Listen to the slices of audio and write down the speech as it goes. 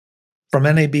From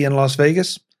NAB in Las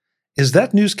Vegas, is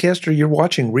that newscaster you're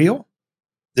watching real?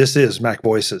 This is Mac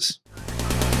Voices.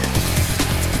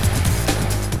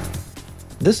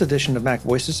 This edition of Mac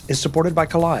Voices is supported by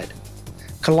Kolide.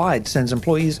 Kolide sends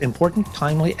employees important,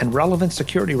 timely, and relevant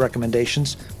security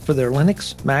recommendations for their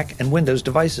Linux, Mac, and Windows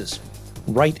devices,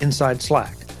 right inside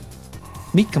Slack.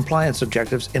 Meet compliance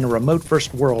objectives in a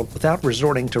remote-first world without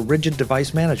resorting to rigid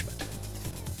device management.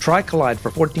 Try Kolide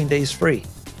for 14 days free.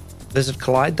 Visit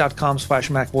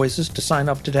kolide.com/MacVoices to sign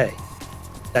up today.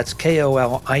 That's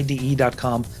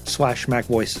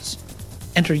KOLIDE.com/MacVoices.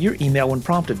 Enter your email when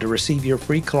prompted to receive your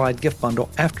free Kolide gift bundle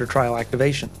after trial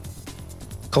activation.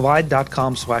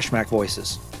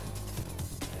 Kolide.com/MacVoices.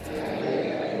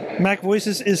 Mac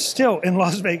Voices is still in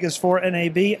Las Vegas for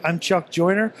NAB. I'm Chuck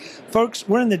Joyner. Folks,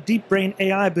 we're in the Deep Brain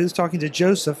AI booth talking to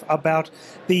Joseph about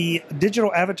the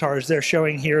digital avatars they're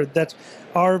showing here that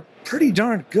are pretty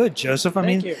darn good, Joseph. I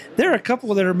mean, there are a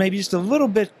couple that are maybe just a little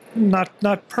bit not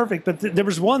perfect, but there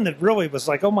was one that really was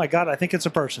like, oh my God, I think it's a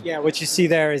person. Yeah, what you see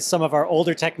there is some of our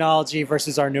older technology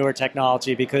versus our newer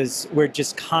technology, because we're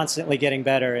just constantly getting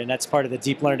better, and that's part of the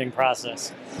deep learning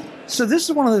process. So this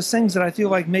is one of those things that I feel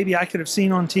like maybe I could have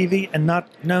seen on TV and not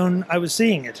known I was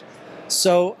seeing it.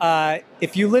 So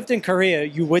if you lived in Korea,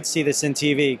 you would see this in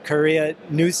TV. Korea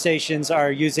news stations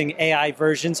are using AI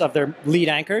versions of their lead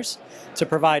anchors to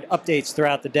provide updates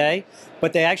throughout the day,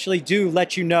 but they actually do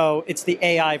let you know it's the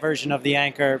AI version of the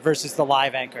anchor versus the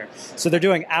live anchor. So they're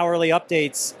doing hourly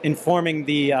updates informing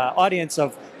the audience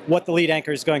of what the lead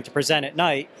anchor is going to present at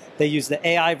night. They use the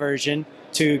AI version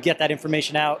to get that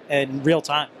information out in real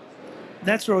time.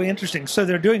 That's really interesting. So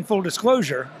they're doing full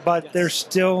disclosure, but yes, they're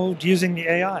still using the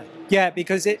AI. Yeah,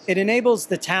 because it enables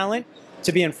the talent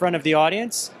to be in front of the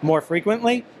audience more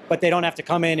frequently, but they don't have to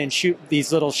come in and shoot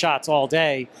these little shots all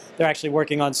day. They're actually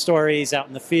working on stories out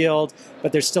in the field,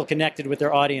 but they're still connected with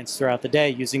their audience throughout the day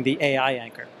using the AI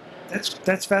anchor.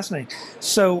 That's fascinating.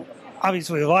 So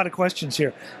obviously a lot of questions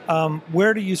here.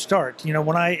 Where do you start? You know,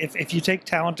 if you take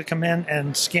talent to come in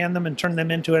and scan them and turn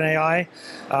them into an AI,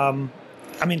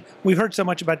 I mean, we've heard so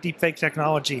much about deepfake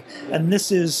technology, and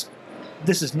this is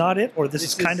not it, or this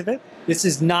is kind of it? This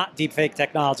is not deepfake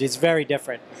technology. It's very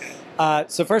different.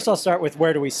 So first I'll start with,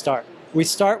 where do we start? We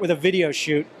start with a video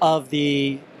shoot of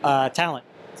the talent.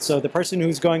 So the person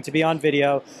who's going to be on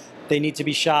video, they need to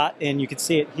be shot, and you can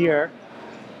see it here,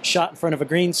 shot in front of a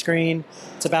green screen.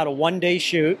 It's about a one-day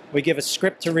shoot. We give a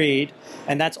script to read,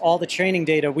 and that's all the training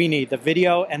data we need. The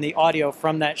video and the audio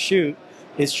from that shoot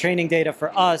is training data for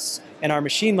us and our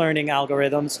machine learning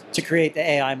algorithms to create the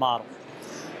AI model.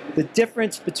 The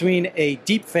difference between a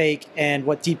deepfake and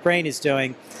what Deep Brain is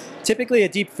doing, typically a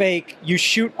deepfake, you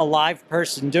shoot a live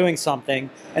person doing something,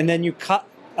 and then you cut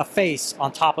a face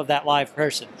on top of that live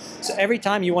person. So every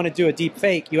time you want to do a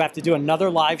deepfake, you have to do another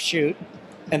live shoot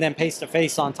and then paste a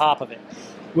face on top of it.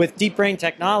 With Deep Brain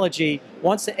technology,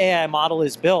 once the AI model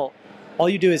is built, all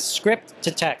you do is script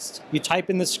to text. You type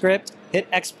in the script, hit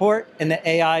export, and the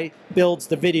AI builds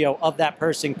the video of that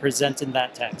person presenting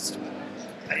that text.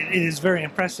 It is very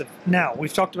impressive. Now,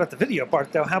 we've talked about the video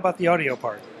part, though. How about the audio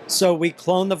part? So we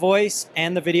clone the voice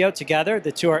and the video together.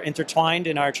 The two are intertwined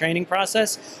in our training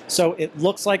process. So it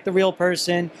looks like the real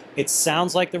person. It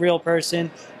sounds like the real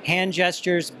person. Hand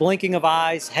gestures, blinking of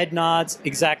eyes, head nods,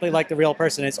 exactly like the real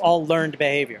person. It's all learned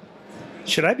behavior.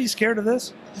 Should I be scared of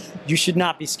this? You should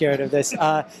not be scared of this.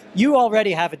 You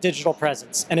already have a digital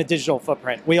presence and a digital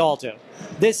footprint. We all do.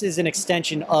 This is an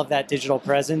extension of that digital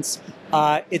presence.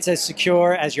 It's as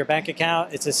secure as your bank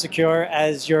account. It's as secure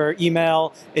as your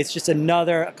email. It's just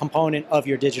another component of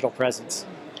your digital presence.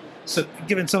 So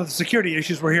given some of the security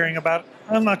issues we're hearing about,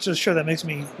 I'm not so sure that makes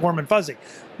me warm and fuzzy.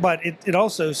 But it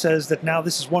also says that now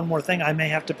this is one more thing I may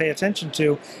have to pay attention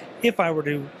to if I were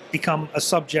to become a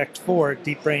subject for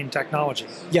Deep Brain technology.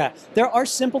 Yeah, there are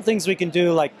simple things we can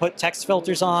do, like put text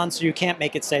filters on so you can't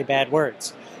make it say bad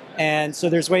words. And so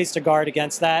there's ways to guard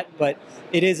against that, but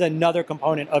it is another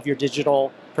component of your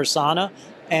digital persona.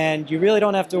 And you really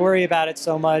don't have to worry about it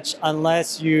so much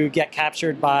unless you get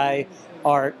captured by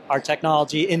our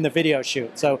technology in the video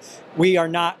shoot. So we are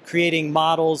not creating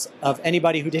models of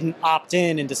anybody who didn't opt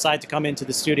in and decide to come into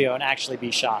the studio and actually be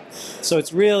shot. So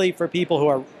it's really for people who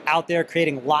are out there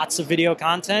creating lots of video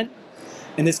content,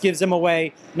 and this gives them a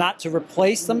way not to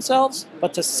replace themselves,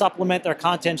 but to supplement their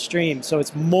content stream. So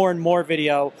it's more and more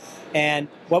video. And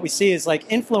what we see is, like,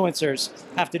 influencers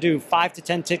have to do 5 to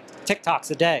 10 TikToks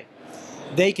a day.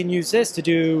 They can use this to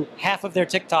do half of their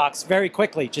TikToks very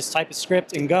quickly. Just type a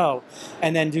script and go,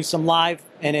 and then do some live,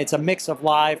 and it's a mix of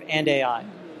live and AI.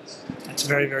 That's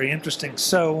very, very interesting.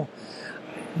 So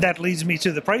That leads me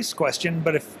to the price question,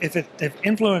 but if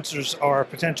influencers are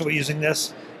potentially using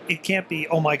this, it can't be,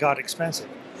 oh my God, expensive.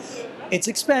 It's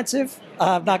expensive.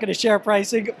 I'm not going to share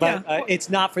pricing, but it's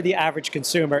not for the average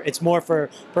consumer. It's more for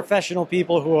professional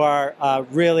people who are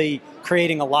really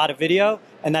creating a lot of video,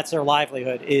 and that's their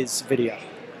livelihood is video.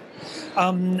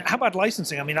 How about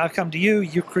licensing? I mean, I come to you,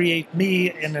 you create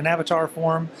me in an avatar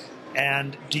form,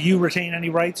 and do you retain any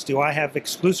rights? Do I have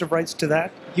exclusive rights to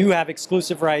that? You have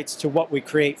exclusive rights to what we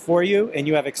create for you, and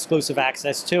you have exclusive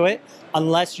access to it.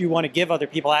 Unless you want to give other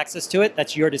people access to it,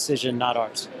 that's your decision, not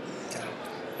ours.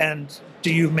 And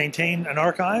do you maintain an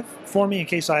archive for me in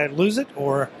case I lose it,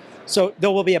 or? So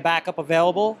there will be a backup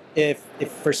available if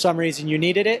for some reason you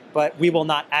needed it, but we will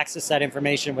not access that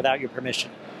information without your permission.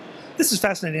 This is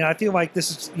fascinating. I feel like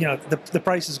this is, the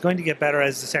price is going to get better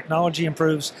as the technology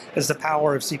improves, as the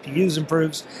power of CPUs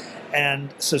improves.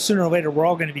 And so sooner or later, we're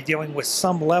all going to be dealing with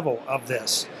some level of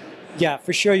this. Yeah,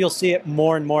 for sure. You'll see it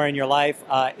more and more in your life.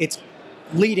 It's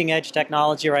leading edge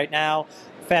technology right now.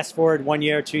 Fast forward 1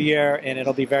 year, 2 year, and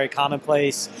it'll be very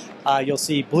commonplace. You'll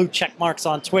see blue check marks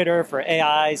on Twitter for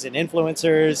AIs and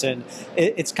influencers, and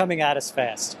it's coming at us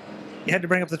fast. You had to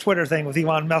bring up the Twitter thing with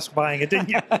Elon Musk buying it, didn't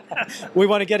you? We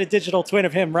want to get a digital twin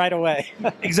of him right away.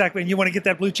 Exactly, and you want to get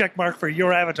that blue check mark for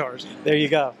your avatars. There you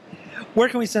go. Where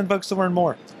can we send folks to learn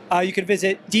more? You can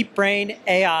visit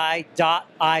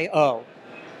deepbrainai.io,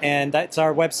 and that's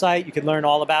our website. You can learn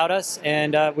all about us,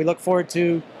 and we look forward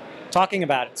to talking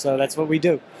about it. So that's what we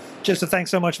do. Joseph,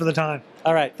 thanks so much for the time.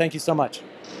 All right. Thank you so much.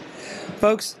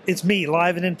 Folks, it's me,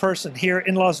 live and in person, here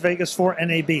in Las Vegas for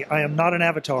NAB. I am not an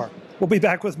avatar. We'll be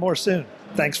back with more soon.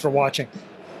 Thanks for watching.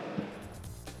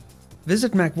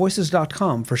 Visit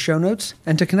MacVoices.com for show notes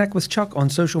and to connect with Chuck on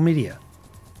social media.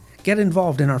 Get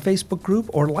involved in our Facebook group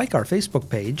or like our Facebook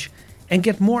page, and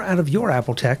get more out of your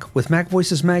Apple tech with Mac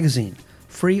Voices Magazine,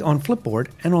 free on Flipboard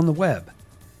and on the web.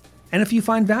 And if you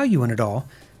find value in it all,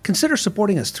 consider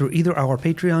supporting us through either our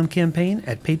Patreon campaign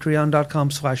at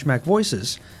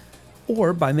patreon.com/MacVoices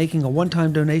or by making a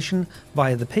one-time donation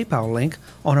via the PayPal link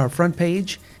on our front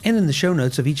page and in the show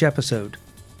notes of each episode.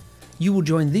 You will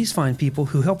join these fine people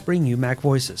who help bring you Mac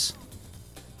Voices.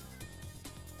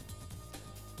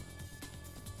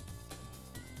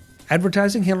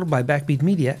 Advertising handled by Backbeat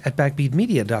Media at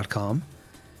backbeatmedia.com.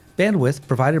 Bandwidth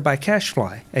provided by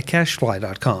CacheFly at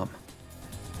cachefly.com.